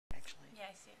Yeah,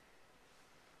 I see it.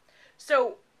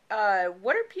 So,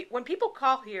 what are when people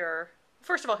call here?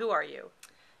 First of all, who are you?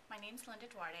 My name's Linda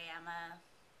Duarte. I'm a.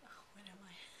 Oh, what am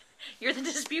I? You're the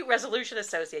dispute resolution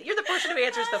associate. You're the person who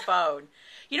answers the phone.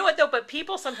 You know what though? But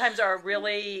people sometimes are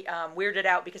really weirded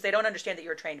out because they don't understand that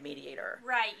you're a trained mediator.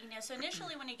 Right. So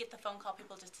initially when you get the phone call,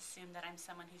 people just assume that I'm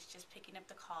someone who's just picking up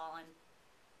the call and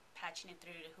patching it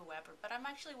through to whoever. But I'm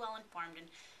actually well informed and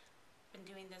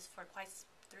been doing this for quite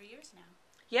 3 years now.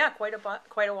 Yeah, quite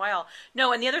a while.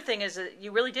 No, and the other thing is that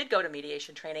you really did go to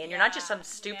mediation training, and you're not just some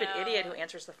stupid idiot who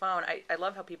answers the phone. I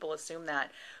love how people assume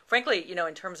that. Frankly,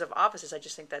 in terms of offices, I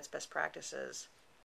just think that's best practices.